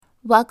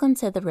Welcome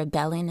to the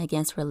Rebelling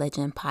Against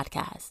Religion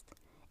podcast.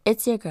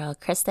 It's your girl,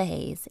 Krista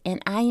Hayes, and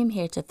I am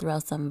here to throw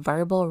some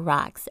verbal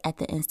rocks at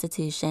the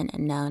institution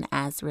known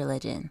as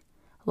religion.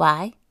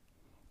 Why?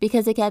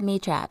 Because it kept me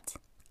trapped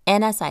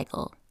in a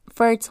cycle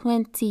for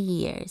 20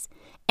 years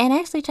and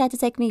actually tried to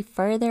take me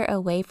further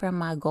away from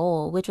my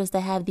goal, which was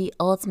to have the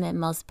ultimate,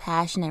 most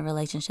passionate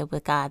relationship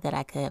with God that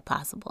I could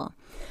possible.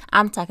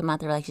 I'm talking about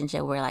the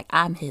relationship where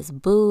I'm his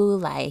boo,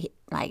 like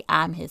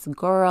I'm his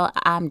girl,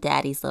 I'm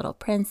daddy's little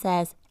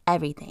princess,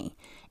 everything.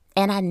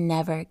 And I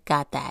never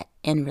got that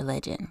in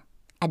religion.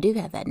 I do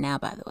have that now,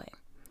 by the way.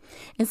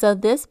 And so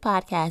this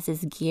podcast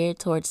is geared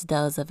towards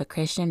those of a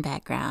Christian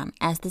background.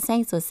 As the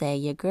saints would say,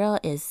 your girl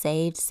is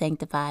saved,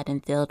 sanctified,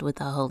 and filled with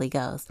the Holy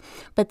Ghost.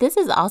 But this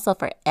is also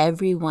for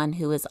everyone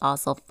who has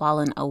also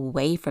fallen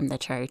away from the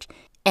church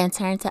and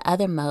turned to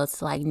other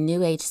modes like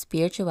New Age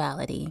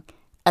spirituality,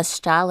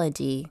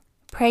 astrology,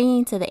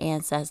 praying to the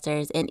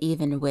ancestors, and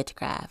even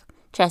witchcraft.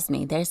 Trust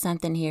me, there's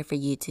something here for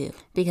you too,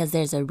 because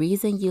there's a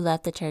reason you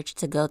left the church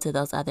to go to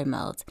those other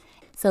modes.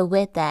 So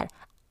with that,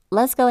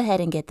 let's go ahead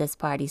and get this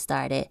party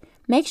started.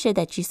 Make sure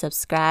that you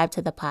subscribe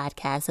to the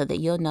podcast so that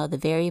you'll know the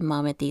very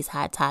moment these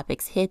hot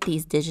topics hit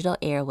these digital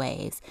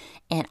airwaves.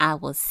 And I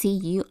will see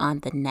you on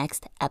the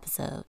next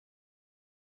episode.